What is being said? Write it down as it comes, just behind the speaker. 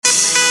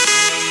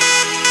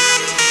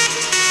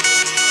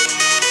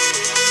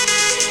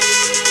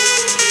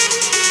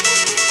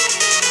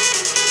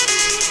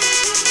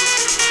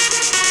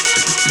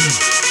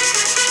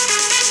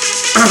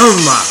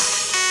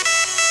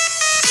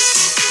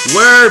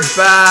We're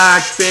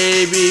back,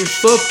 baby.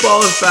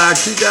 Football is back.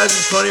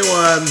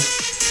 2021.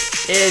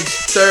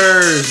 It's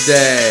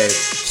Thursday,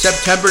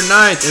 September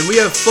 9th, and we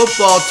have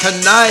football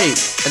tonight.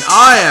 And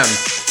I am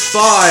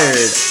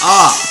fired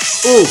up.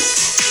 Ooh.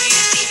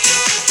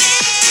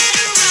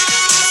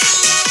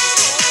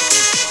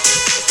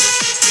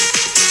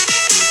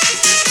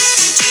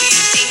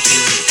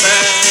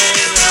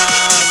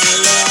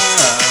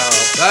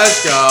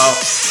 Let's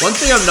go. One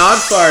thing I'm not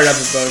fired up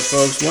about,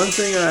 folks. One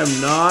thing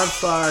I'm not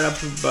fired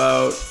up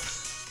about.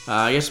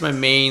 I guess my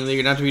main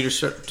league, not to be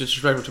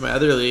disrespectful to my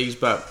other leagues,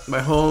 but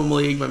my home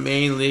league, my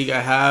main league,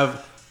 I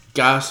have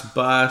Gus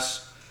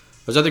Bus. I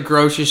was at the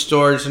grocery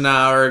store just an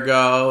hour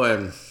ago,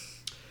 and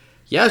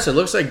yes, it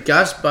looks like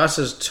Gus Bus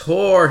has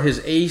tore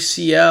his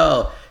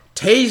ACL.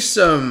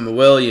 Taysom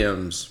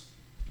Williams.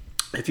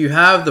 If you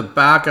have the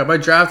backup, I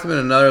drafted him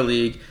in another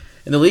league.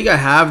 In the league I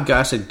have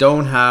Gus, I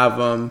don't have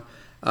him.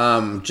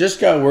 Just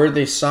got word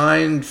they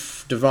signed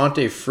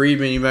Devontae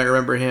Freeman. You might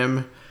remember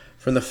him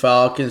from the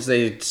Falcons.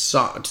 They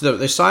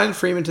signed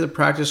Freeman to the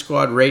practice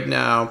squad right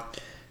now,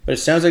 but it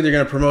sounds like they're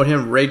going to promote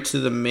him right to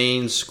the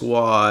main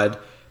squad.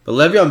 But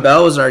Le'Veon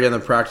Bell was already on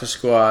the practice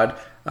squad.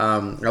 I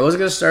wasn't going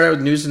to start out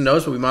with news and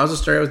notes, but we might as well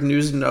start out with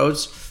news and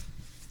notes.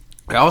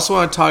 I also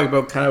want to talk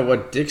about kind of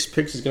what Dick's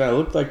Picks is going to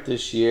look like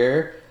this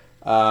year.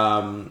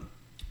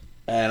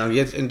 And I'll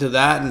get into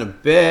that in a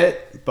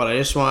bit, but I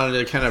just wanted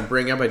to kind of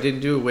bring up, I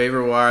didn't do a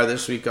waiver wire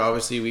this week,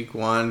 obviously week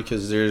 1,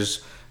 because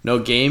there's no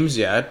games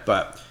yet,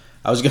 but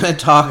I was going to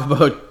talk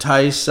about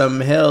Taysom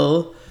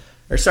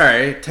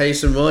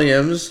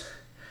Williams.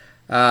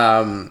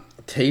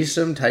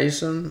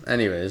 Taysom.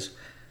 Anyways,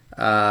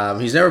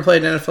 he's never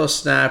played an NFL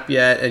snap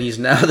yet, and he's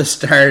now the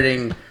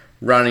starting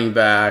running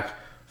back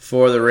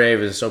for the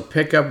Ravens. So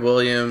pick up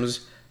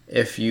Williams.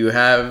 If you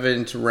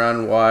haven't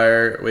run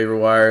waiver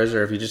wires,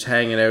 or if you're just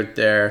hanging out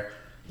there,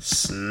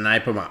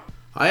 snipe them up.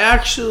 I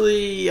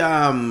actually,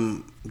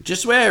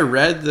 just the way I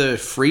read the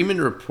Freeman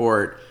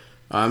report,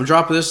 I'm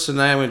dropping this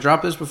tonight. I'm going to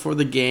drop this before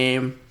the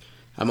game.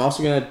 I'm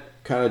also going to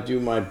kind of do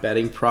my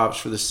betting props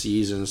for the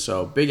season.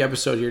 So, big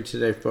episode here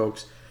today,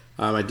 folks.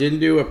 I didn't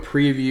do a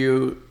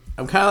preview.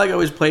 I'm kind of like I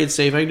always played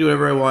safe. I can do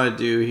whatever I want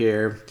to do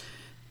here.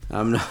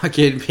 I'm not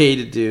getting paid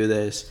to do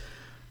this.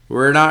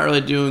 We're not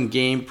really doing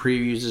game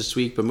previews this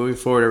week, but moving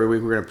forward every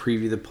week, we're going to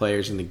preview the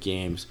players and the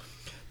games.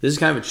 This is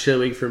kind of a chill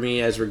week for me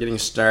as we're getting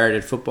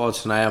started. Football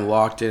tonight, I'm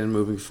locked in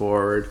moving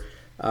forward.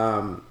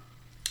 But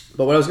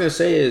what I was going to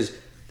say is,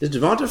 this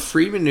Devonta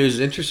Freeman news is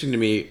interesting to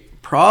me.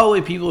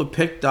 Probably people have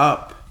picked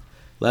up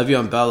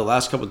Le'Veon Bell the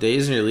last couple of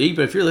days in your league,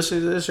 but if you're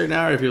listening to this right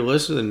now, or if you're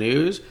listening to the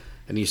news,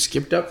 and you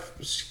picked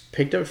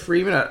up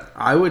Freeman,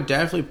 I would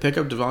definitely pick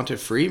up Devonta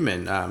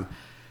Freeman.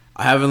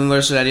 I haven't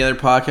listened to any other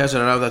podcast. I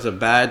don't know if that's a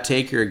bad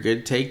take or a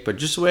good take, but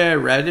just the way I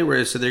read it, where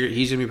it said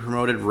he's going to be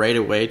promoted right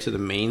away to the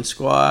main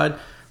squad,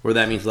 where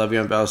that means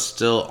Le'Veon Bell is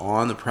still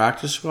on the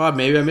practice squad.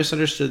 Maybe I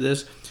misunderstood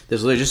this.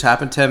 This literally just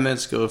happened 10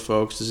 minutes ago,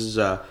 folks. This is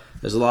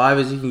as live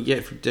as you can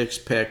get for Dick's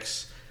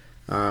Picks.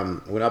 I'm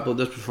going to upload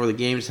this before the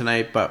game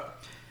tonight,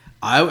 but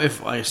the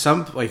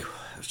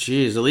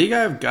league I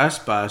have Gus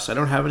Bus. I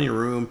don't have any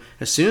room.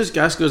 As soon as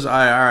Gus goes IR,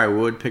 I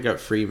would pick up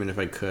Freeman if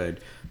I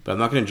could, but I'm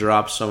not going to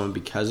drop someone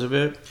because of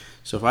it.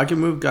 So if I can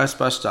move Gus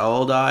Bus to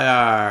old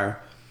IR,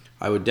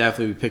 I would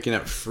definitely be picking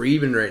up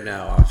Freeman right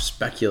now off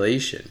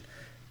speculation.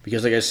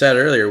 Because like I said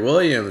earlier,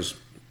 Williams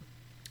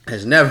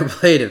has never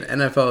played an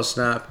NFL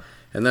snap,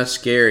 and that's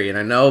scary. And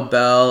I know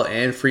Bell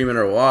and Freeman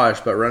are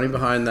washed, but running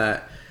behind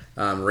that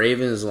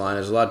Ravens line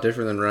is a lot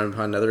different than running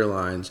behind other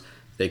lines.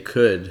 They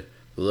could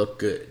look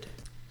good.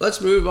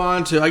 Let's move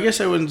on to, I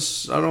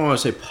don't want to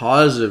say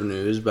positive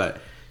news, but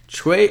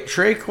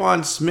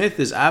Tre'Quan Smith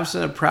is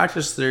absent at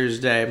practice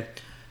Thursday.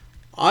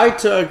 I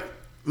took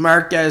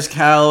Marquez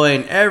Callaway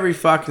in every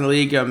fucking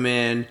league I'm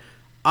in.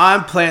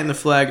 I'm planting the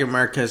flag at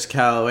Marquez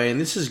Callaway, and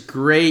this is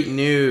great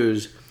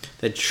news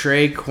that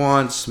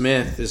Tre'Quan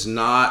Smith is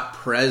not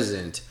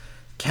present.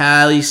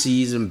 Cali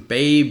season,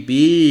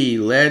 baby.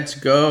 Let's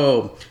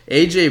go.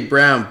 A.J.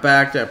 Brown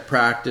back at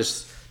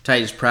practice,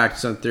 Titans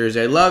practice on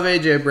Thursday. I love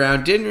A.J.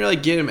 Brown. Didn't really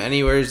get him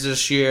anywhere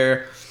this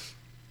year.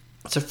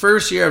 It's the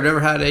first year I've never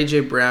had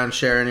A.J. Brown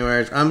share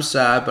anywhere. I'm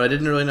sad, but I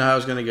didn't really know how it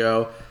was going to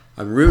go.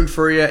 I'm rooting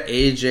for you,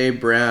 A.J.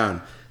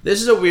 Brown. This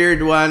is a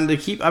weird one to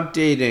keep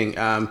updating.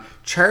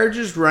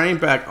 Chargers running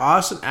back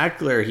Austin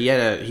Eckler.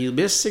 He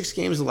missed 6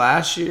 games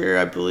last year,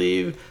 I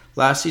believe.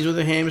 Last season with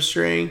a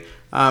hamstring.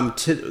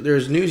 There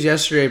was news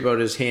yesterday about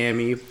his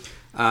hammy,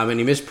 and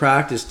he missed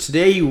practice.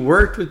 Today he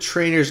worked with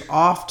trainers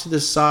off to the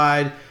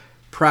side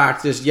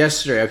practice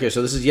yesterday. Okay,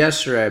 so this is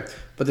yesterday.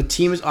 But the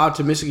team is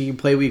optimistic he can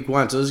play week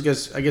 1. So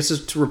this, I guess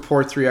this to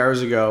report 3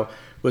 hours ago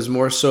was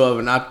more so of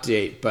an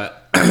update. But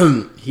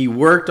he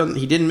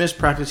didn't miss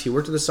practice. He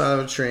worked with the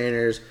silent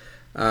trainers.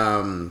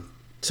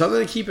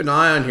 Something to keep an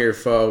eye on here,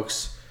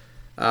 folks.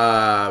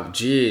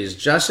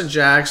 Justin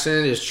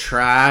Jackson is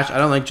trash. I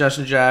don't like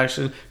Justin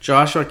Jackson.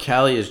 Joshua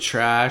Kelly is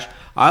trash.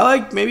 I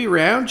like maybe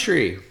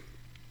Roundtree.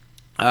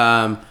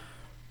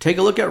 Take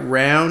a look at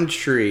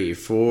Roundtree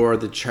for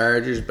the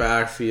Chargers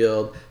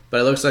backfield. but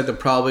it looks like the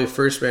probably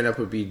first man up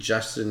would be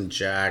Justin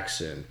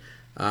Jackson.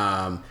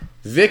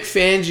 Vic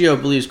Fangio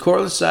believes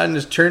Courtland Sutton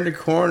has turned a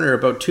corner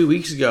about 2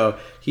 weeks ago.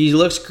 He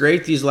looks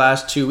great these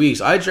last 2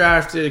 weeks. I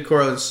drafted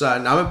Courtland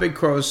Sutton. I'm a big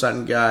Courtland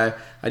Sutton guy.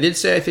 I did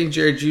say I think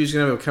Jared Judy's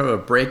going to have kind of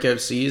a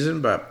breakout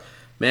season, but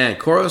man,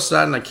 Courtland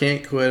Sutton, I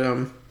can't quit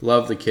him.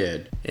 Love the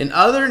kid. In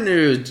other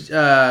news,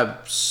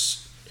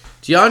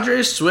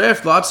 DeAndre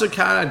Swift, lots of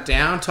kind of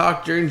down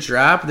talk during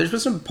draft. There's been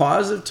some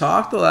positive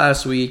talk the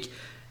last week,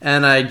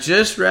 and I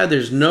just read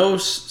there's no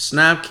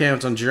snap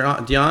counts on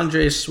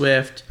DeAndre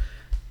Swift.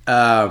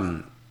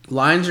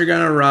 Lions are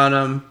going to run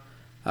him.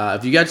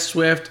 If you got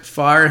Swift,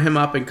 fire him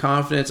up in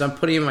confidence. I'm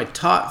putting him in my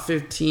top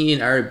 15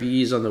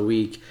 RBs on the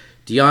week.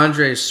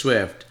 DeAndre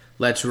Swift,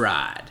 let's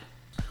ride.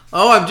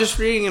 Oh, I'm just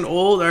reading an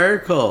old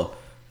article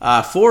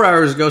 4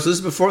 hours ago, so this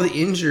is before the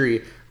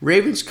injury.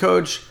 Ravens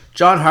coach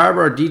John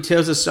Harbaugh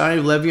details the signing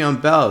of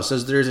Le'Veon Bell.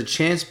 Says there's a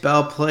chance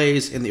Bell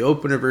plays in the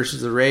opener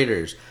versus the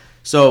Raiders.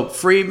 So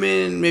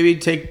Freeman,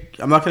 maybe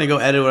I'm not going to go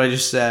edit what I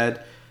just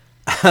said.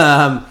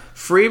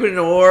 Freeman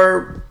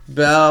or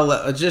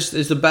Bell,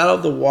 it's the battle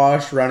of the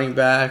wash running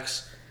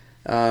backs.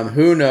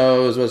 Who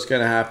knows what's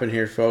going to happen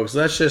here, folks.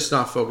 Let's just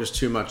not focus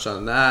too much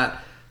on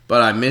that.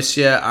 But I miss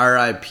ya.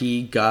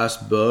 R.I.P. Gus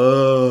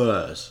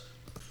Bus.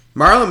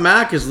 Marlon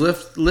Mack is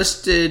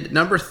listed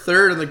number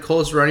 3rd on the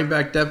Colts running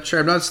back depth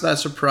chart. I'm not that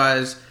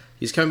surprised.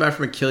 He's coming back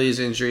from Achilles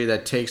injury.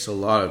 That takes a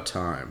lot of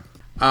time.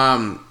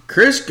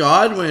 Chris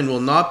Godwin will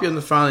not be on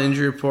the final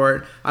injury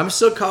report. I'm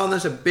still calling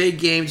this a big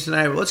game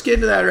tonight, but let's get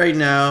into that right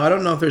now. I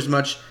don't know if there's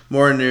much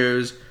more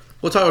news.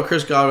 We'll talk about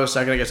Chris Godwin in a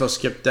second. I guess I'll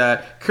skip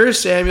that. Curtis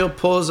Samuel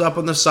pulls up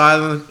on the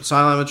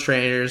sideline with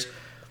trainers.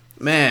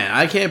 Man,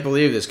 I can't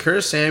believe this.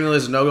 Curtis Samuel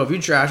is a no-go. If you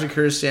drafted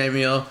Curtis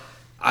Samuel,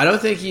 I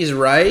don't think he's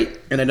right,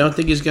 and I don't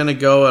think he's going to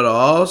go at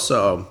all.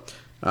 So,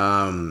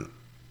 one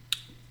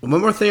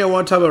more thing I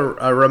want to talk about.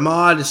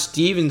 Ramad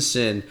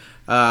Stevenson,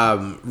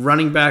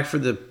 running back for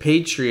the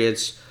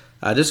Patriots,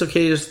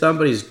 dislocated his thumb,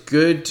 but he's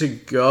good to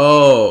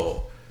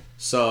go.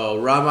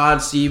 So, Ramad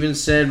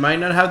Stevenson might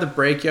not have the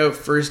breakout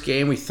first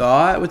game we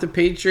thought with the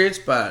Patriots,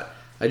 but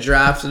I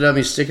drafted him.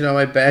 He's sticking on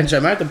my bench. I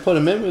might have to put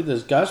him in with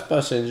this Gus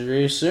Bus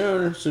injury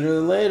sooner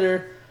than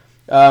later.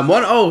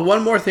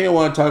 One more thing I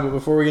want to talk about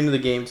before we get into the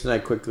game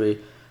tonight quickly.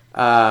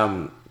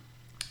 The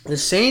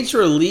Saints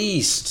have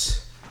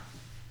released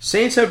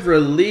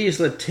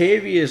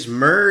Latavius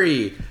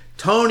Murray,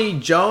 Tony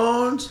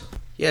Jones.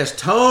 Yes,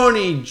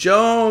 Tony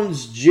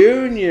Jones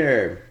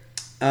Jr.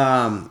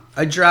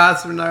 I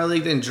drafted him in our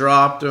league, then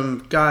dropped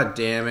him. God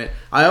damn it.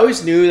 I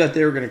always knew that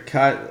they were going to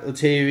cut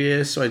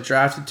Latavius, so I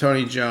drafted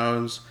Tony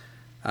Jones.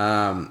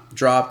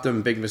 Dropped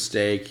him, big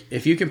mistake.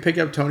 If you can pick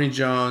up Tony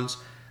Jones,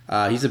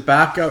 he's a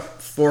backup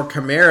for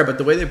Kamara, but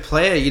the way they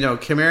play it,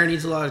 Kamara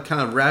needs a lot of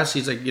kind of rest.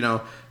 He's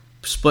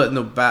splitting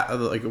the back,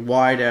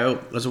 wide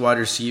out as a wide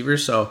receiver,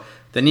 so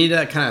they need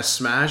that kind of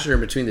smasher in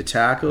between the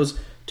tackles.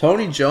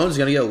 Tony Jones is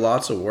going to get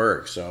lots of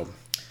work, so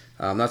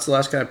that's the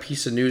last kind of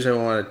piece of news I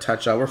want to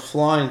touch on. We're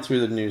flying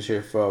through the news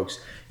here, folks.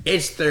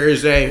 It's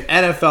Thursday.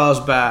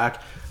 NFL's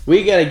back.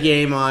 We got a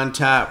game on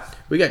tap.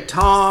 We got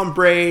Tom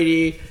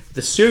Brady,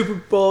 the Super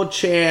Bowl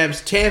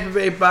champs, Tampa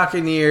Bay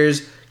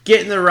Buccaneers,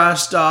 getting the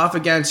rust off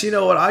against,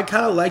 I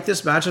kind of like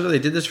this matchup. They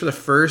did this for the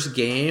first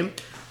game.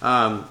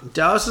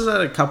 Dallas has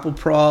had a couple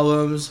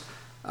problems.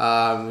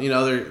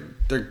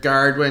 Their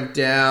guard went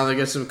down. They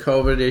got some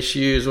COVID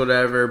issues,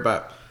 whatever.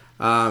 But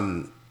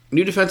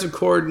new defensive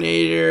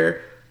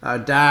coordinator,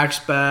 Dak's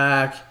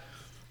back.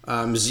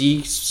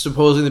 Zeke's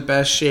supposedly the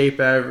best shape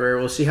ever.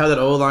 We'll see how that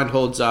O-line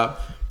holds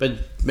up.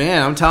 But,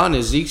 man, I'm telling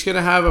you, Zeke's going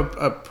to have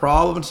a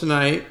problem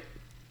tonight.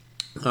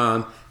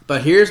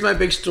 But here's my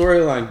big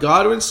storyline.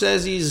 Godwin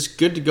says he's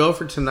good to go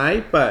for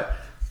tonight, but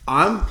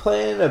I'm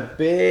playing a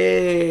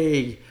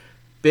big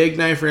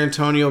night for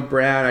Antonio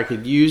Brown. I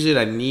could use it,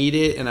 I need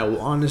it, and I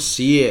want to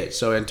see it.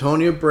 So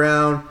Antonio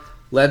Brown,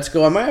 let's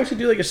go. I might actually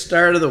do a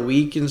start of the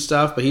week and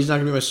stuff, but he's not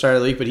going to be my start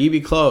of the week, but he'd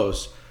be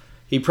close.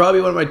 He'd probably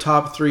be one of my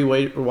top 3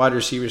 wide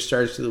receiver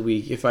starts of the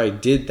week if I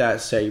did that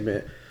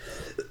segment.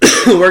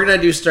 We're going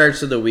to do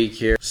starts of the week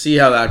here. See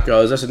how that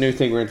goes. That's a new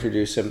thing we're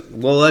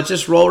introducing. Well, let's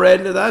just roll right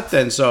into that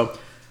then. So,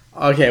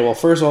 okay, well,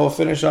 first of all, we'll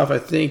finish off. I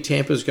think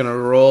Tampa's going to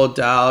roll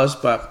Dallas,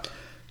 but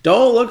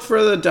don't look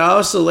for the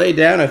Dallas to lay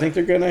down. I think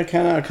they're going to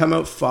kind of come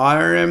out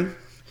firing.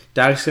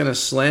 Dak's going to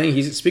sling.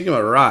 He's speaking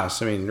about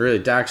rust. I mean, really,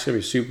 Dak's going to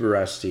be super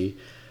rusty.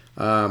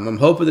 I'm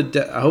hoping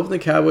the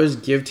Cowboys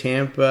give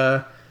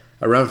Tampa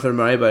a run for their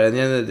money, but at the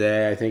end of the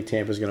day, I think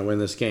Tampa's going to win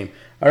this game.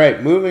 All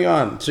right, moving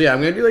on. So, yeah, I'm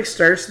going to do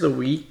starts of the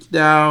week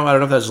now. I don't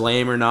know if that's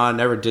lame or not. I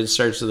never did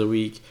starts of the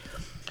week.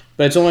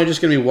 But it's only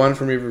just going to be one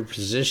from every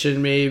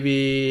position,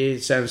 maybe.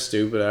 It sounds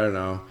stupid. I don't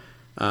know.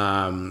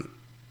 I'm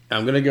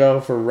going to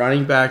go for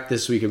running back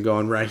this week. I'm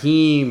going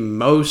Raheem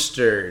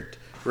Mostert,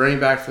 running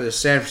back for the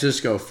San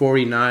Francisco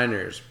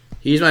 49ers.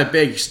 He's my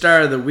big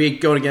start of the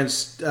week going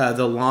against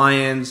the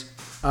Lions.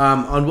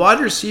 On wide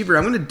receiver,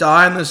 I'm going to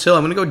die on this hill.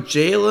 I'm going to go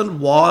Jalen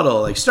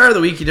Waddle. Start of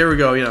the week, you never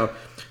go,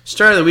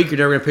 start of the week, you're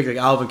never going to pick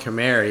Alvin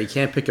Kamara. You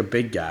can't pick a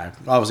big guy.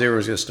 Obviously,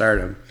 everyone's going to start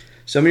him.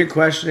 Some of you are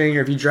questioning,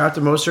 or if you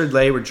drafted Mostert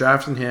late, we're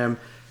drafting him,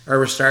 or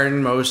we're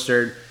starting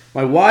Mostert.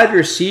 My wide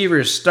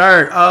receiver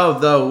start of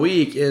the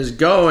week is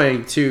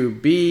going to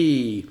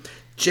be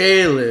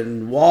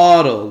Jalen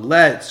Waddle.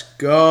 Let's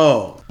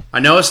go. I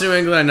know it's New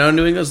England. I know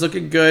New England's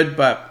looking good,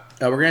 but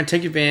we're going to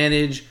take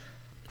advantage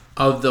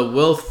of the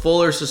Will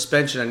Fuller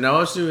suspension. I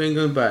know it's New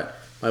England, but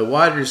my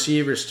wide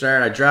receiver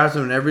start. I drafted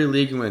him in every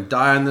league. I'm going to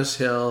die on this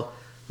hill.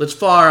 Let's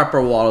fire up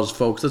our Waddles,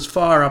 folks. Let's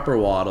fire up our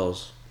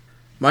Waddles.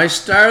 My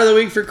start of the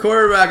week for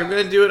quarterback, I'm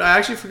going to do it. I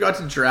actually forgot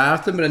to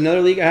draft him, but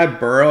another league I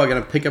had Burrow. I'm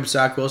going to pick up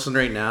Zach Wilson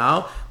right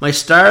now. My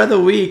start of the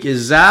week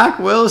is Zach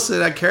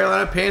Wilson at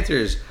Carolina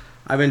Panthers.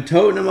 I've been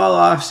toting him all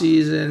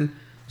offseason,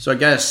 so I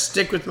got to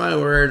stick with my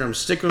word. I'm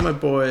sticking with my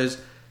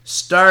boys.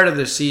 Start of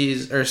the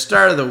season, or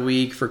start of the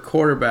week for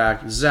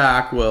quarterback,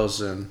 Zach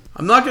Wilson.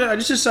 I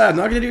just decided I'm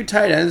not going to do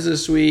tight ends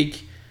this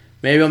week.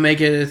 Maybe I'll make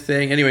it a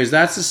thing. Anyways,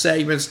 that's the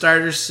segment.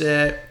 Starter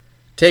sit.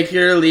 Take it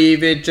or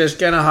leave it. Just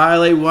gonna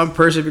highlight one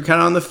person if you're kind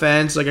of on the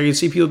fence. Like I can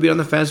see people be on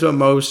the fence about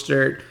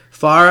Mostert.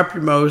 Fire up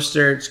your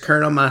Mosterts,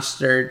 Colonel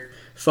Mustard.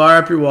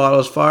 Fire up your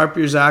Waddles. Fire up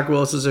your Zach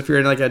Wilsons if you're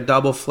in like a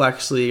double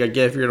flex league. I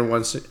get if you're in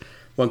a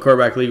one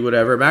quarterback league,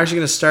 whatever. I'm actually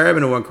gonna start him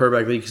in a one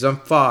quarterback league because I'm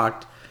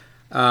fucked.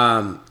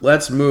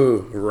 Let's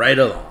move right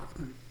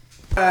along.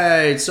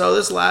 Alright, so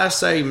this last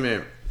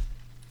segment,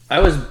 I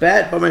was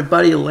bet by my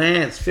buddy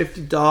Lance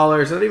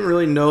 $50. I don't even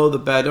really know the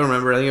bet. I don't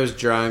remember. I think I was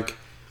drunk.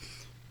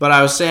 But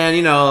I was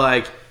saying,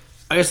 I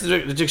guess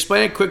to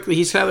explain it quickly,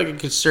 he's kind of like a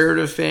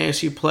conservative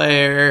fantasy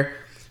player.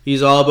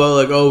 He's all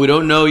about we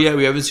don't know yet.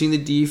 We haven't seen the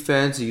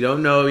defense. You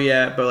don't know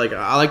yet. But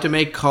I like to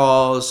make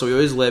calls, so he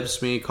always lips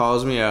me,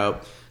 calls me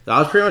out. I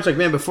was pretty much like,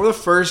 man, before the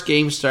first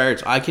game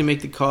starts, I can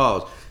make the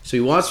calls. So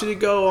he wants me to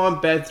go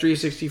on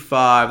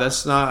Bet365.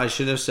 That's not, I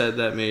shouldn't have said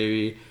that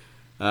maybe.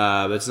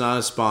 It's not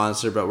a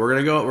sponsor, but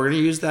we're gonna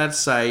use that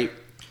site.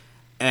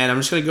 And I'm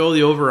just going to go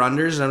the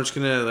over-unders, and I'm just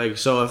going to,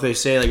 so if they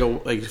say,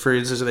 for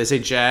instance, if they say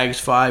Jags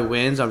 5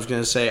 wins, I'm just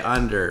going to say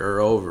under or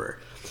over.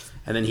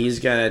 And then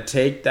he's going to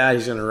take that,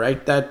 he's going to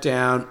write that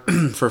down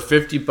for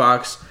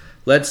 $50.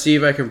 Let's see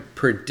if I can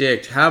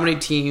predict how many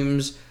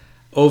teams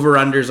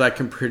over-unders I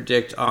can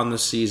predict on the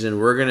season.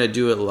 We're going to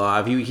do it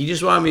live. He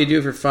just wanted me to do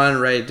it for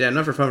fun, write it down,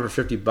 not for fun,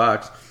 for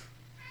 $50.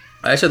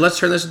 I said, let's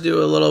turn this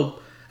into a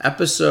little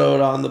episode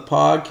on the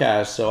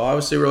podcast. So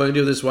obviously we're only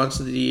doing this once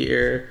a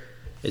year.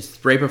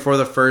 It's right before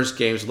the first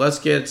game, so let's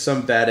get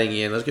some betting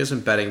in. Let's get some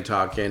betting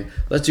talk in.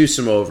 Let's do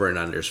some over and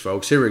unders,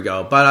 folks. Here we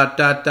go.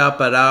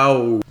 Ba-da-da-da-ba-dow.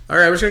 All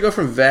right, we're just going to go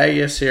from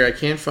Vegas here. I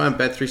can't find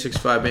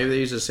Bet365. Maybe they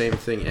use the same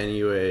thing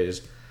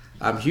anyways.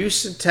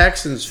 Houston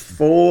Texans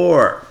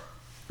 4.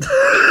 All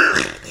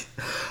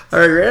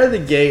right, right out of the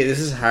gate, this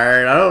is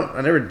hard.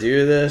 I never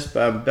do this,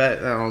 but I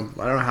don't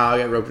know how I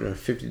got roped into a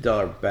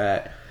 $50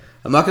 bet.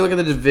 I'm not going to look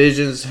at the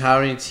divisions, how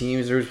many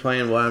teams are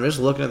playing what. I'm just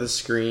looking at the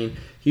screen.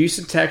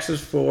 Houston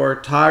Texans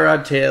 4,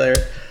 Tyrod Taylor.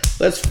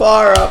 Let's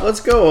fire up.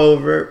 Let's go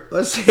over.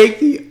 Let's take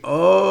the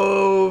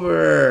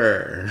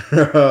over.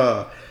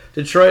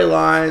 Detroit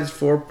Lions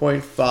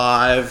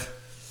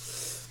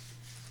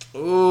 4.5.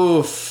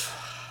 Oof.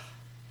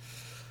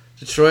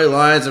 Detroit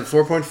Lions at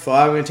 4.5.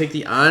 I'm going to take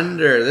the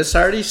under. This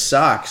already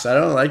sucks. I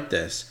don't like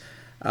this.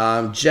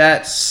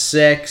 Jets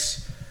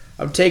 6.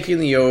 I'm taking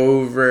the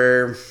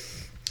over.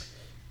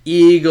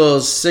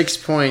 Eagles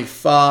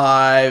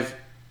 6.5.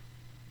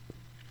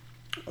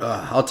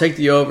 I'll take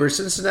the over.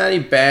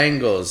 Cincinnati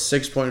Bengals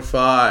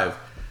 6.5.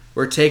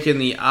 We're taking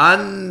the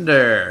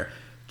under.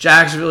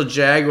 Jacksonville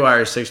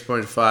Jaguars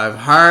 6.5.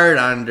 Hard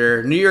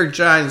under. New York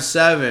Giants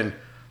 7.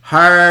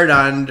 Hard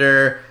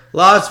under.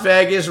 Las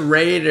Vegas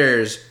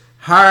Raiders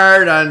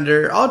hard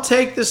under. I'll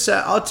take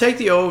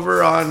the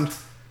over on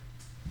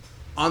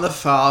the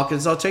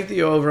Falcons. I'll take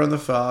the over on the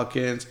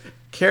Falcons.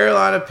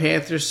 Carolina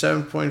Panthers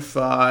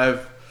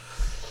 7.5.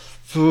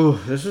 Ooh,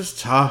 this is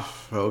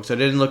tough, folks. I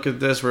didn't look at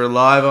this. We're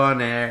live on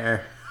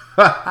air.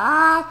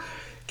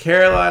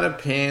 Carolina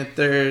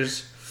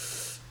Panthers.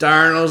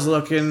 Darnold's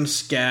looking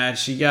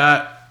sketch. You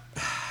got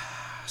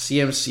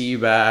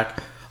CMC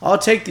back. I'll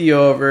take the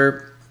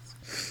over.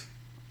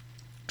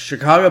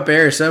 Chicago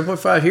Bears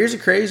 7.5. Here's a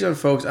crazy one,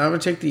 folks. I'm going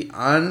to take the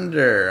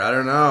under. I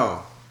don't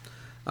know.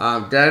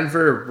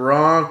 Denver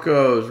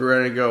Broncos. We're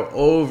going to go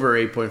over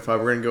 8.5. We're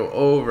going to go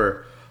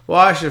over.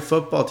 Washington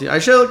football team. I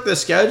should look at the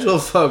schedule,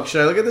 folks.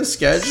 Should I look at the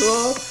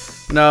schedule?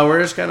 No,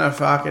 we're just going to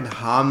fucking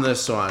hum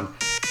this one.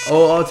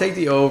 Oh, I'll take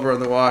the over on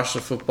the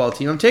Washington football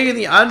team. I'm taking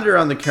the under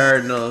on the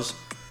Cardinals.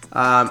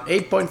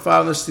 8.5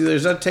 on the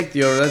Steelers. I'll take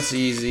the over. That's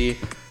easy.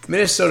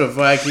 Minnesota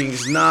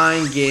Vikings,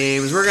 9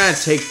 games. We're going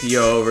to take the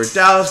over.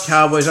 Dallas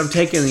Cowboys, I'm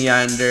taking the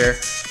under.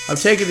 I'm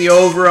taking the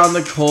over on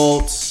the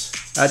Colts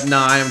at 9.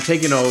 I'm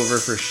taking over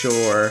for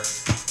sure.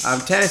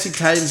 Tennessee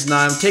Titans,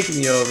 9. I'm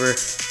taking the over.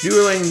 New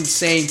Orleans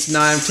Saints,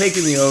 9. I'm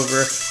taking the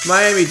over.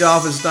 Miami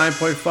Dolphins,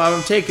 9.5.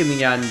 I'm taking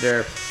the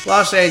under.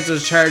 Los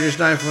Angeles Chargers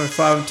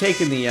 9.5, I'm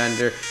taking the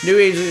under. New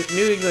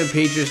England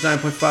Patriots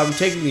 9.5, I'm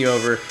taking the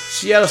over.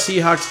 Seattle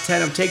Seahawks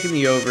 10, I'm taking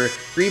the over.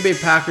 Green Bay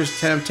Packers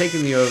 10, I'm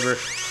taking the over.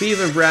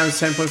 Cleveland Browns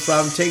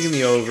 10.5, I'm taking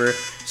the over.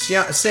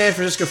 San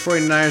Francisco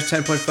 49ers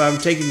 10.5, I'm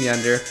taking the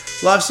under.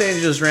 Los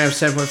Angeles Rams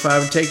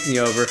 10.5, I'm taking the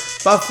over.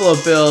 Buffalo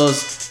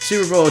Bills,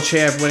 Super Bowl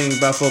champ winning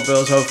Buffalo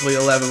Bills, hopefully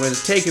 11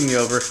 wins, taking the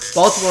over.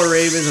 Baltimore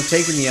Ravens, I'm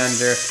taking the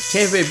under.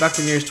 Tampa Bay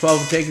Buccaneers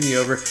 12, I'm taking the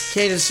over.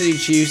 Kansas City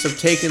Chiefs, I'm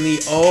taking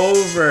the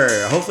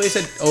over. Hopefully I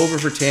said over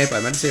for Tampa.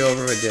 I meant to say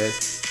over if I did.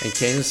 And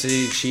Kansas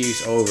City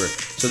Chiefs over.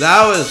 So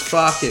that was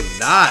fucking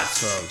nuts,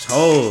 folks.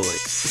 Holy.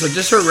 So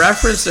just for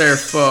reference there,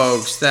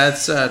 folks,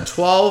 that's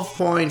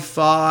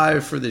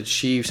 12.5 for the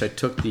Chiefs. I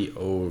took the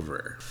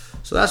over.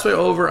 So that's my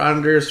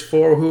over-unders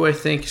for who I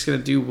think is going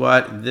to do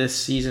what this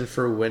season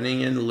for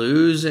winning and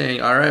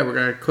losing. All right, we're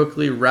going to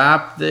quickly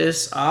wrap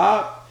this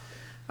up.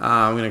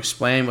 I'm going to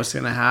explain what's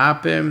going to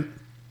happen.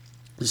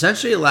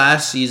 Essentially,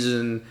 last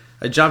season,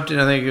 I jumped in,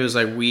 I think it was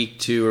like week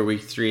 2 or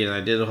week 3, and I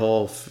did a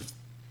whole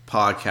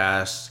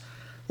podcast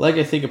like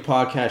I think a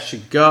podcast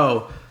should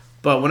go.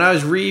 But when I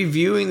was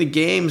reviewing the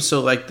game, so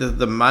like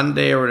the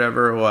Monday or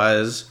whatever it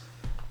was,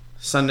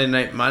 Sunday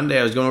night, Monday,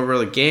 I was going over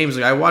the games.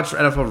 Like I watched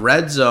NFL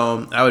Red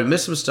Zone. I would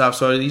miss some stuff,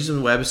 so I would use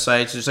some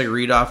websites, just like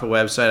read off a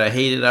website. I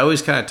hated it. I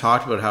always kind of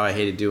talked about how I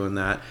hated doing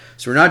that.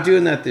 So we're not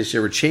doing that this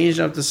year. We're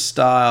changing up the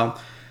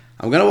style.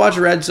 I'm going to watch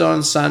Red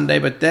Zone Sunday,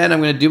 but then I'm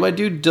going to do my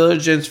due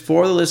diligence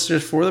for the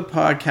listeners, for the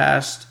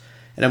podcast,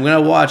 and I'm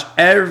going to watch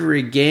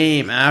every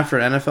game after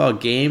NFL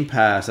Game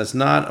Pass. That's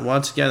not,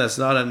 once again, that's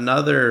not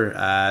another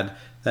ad.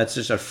 That's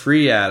just a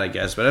free ad, I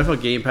guess. But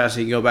NFL Game Pass,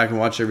 you can go back and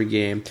watch every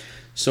game.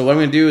 So what I'm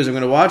going to do is I'm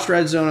going to watch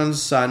Red Zone on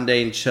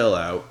Sunday and chill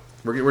out.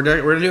 We're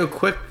going to do a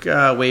quick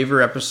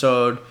waiver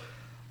episode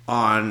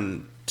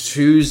on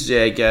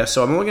Tuesday, I guess.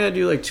 So I'm only going to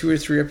do like 2 or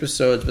 3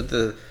 episodes, but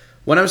the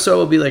one episode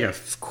will be like a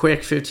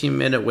quick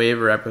 15-minute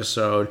waiver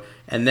episode,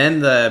 and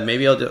then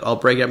maybe I'll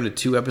break it up into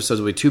 2 episodes.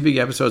 It'll be 2 big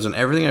episodes on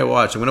everything I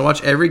watch. I'm going to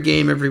watch every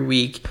game every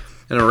week,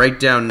 and I'll write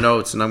down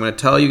notes, and I'm going to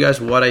tell you guys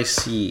what I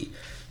see.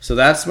 So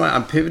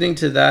I'm pivoting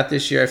to that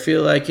this year. I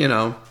feel like,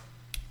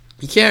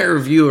 you can't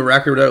review a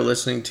record without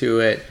listening to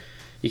it.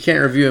 You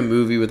can't review a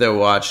movie without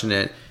watching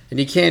it. And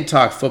you can't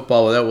talk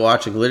football without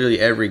watching literally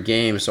every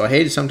game. So I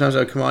hate it sometimes I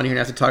would come on here and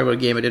have to talk about a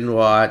game I didn't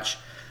watch.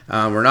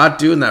 We're not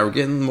doing that. We're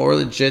getting more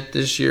legit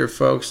this year,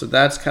 folks. So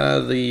that's kind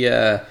of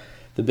the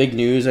big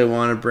news I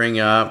want to bring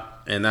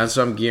up. And that's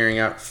what I'm gearing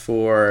up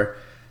for.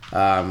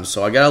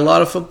 So I got a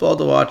lot of football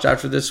to watch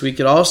after this week.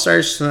 It all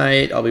starts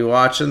tonight. I'll be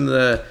watching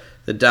the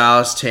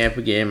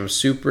Dallas-Tampa game. I'm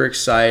super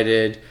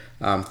excited.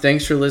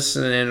 Thanks for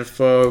listening in,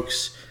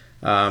 folks.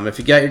 If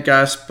you got your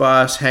Gus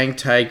Bus, hang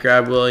tight,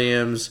 grab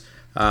Williams.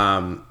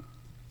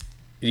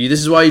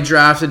 This is why you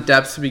drafted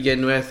depth to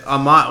begin with.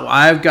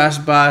 I have Gus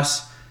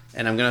Bus,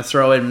 and I'm going to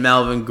throw in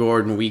Melvin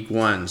Gordon week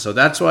 1. So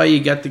that's why you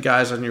get the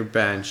guys on your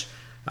bench.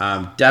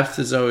 Depth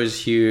is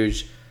always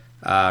huge.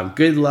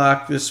 Good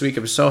luck this week.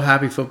 I'm so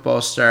happy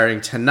football's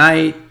starting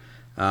tonight.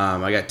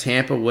 I got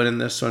Tampa winning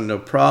this one, no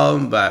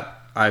problem, but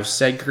I've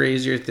said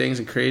crazier things,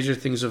 and crazier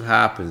things have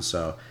happened.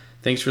 So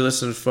thanks for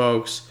listening,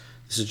 folks.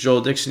 This is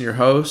Joel Dixon, your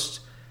host,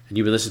 and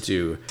you've been listening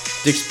to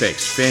Dick's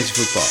Picks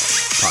Fantasy Football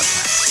Podcast.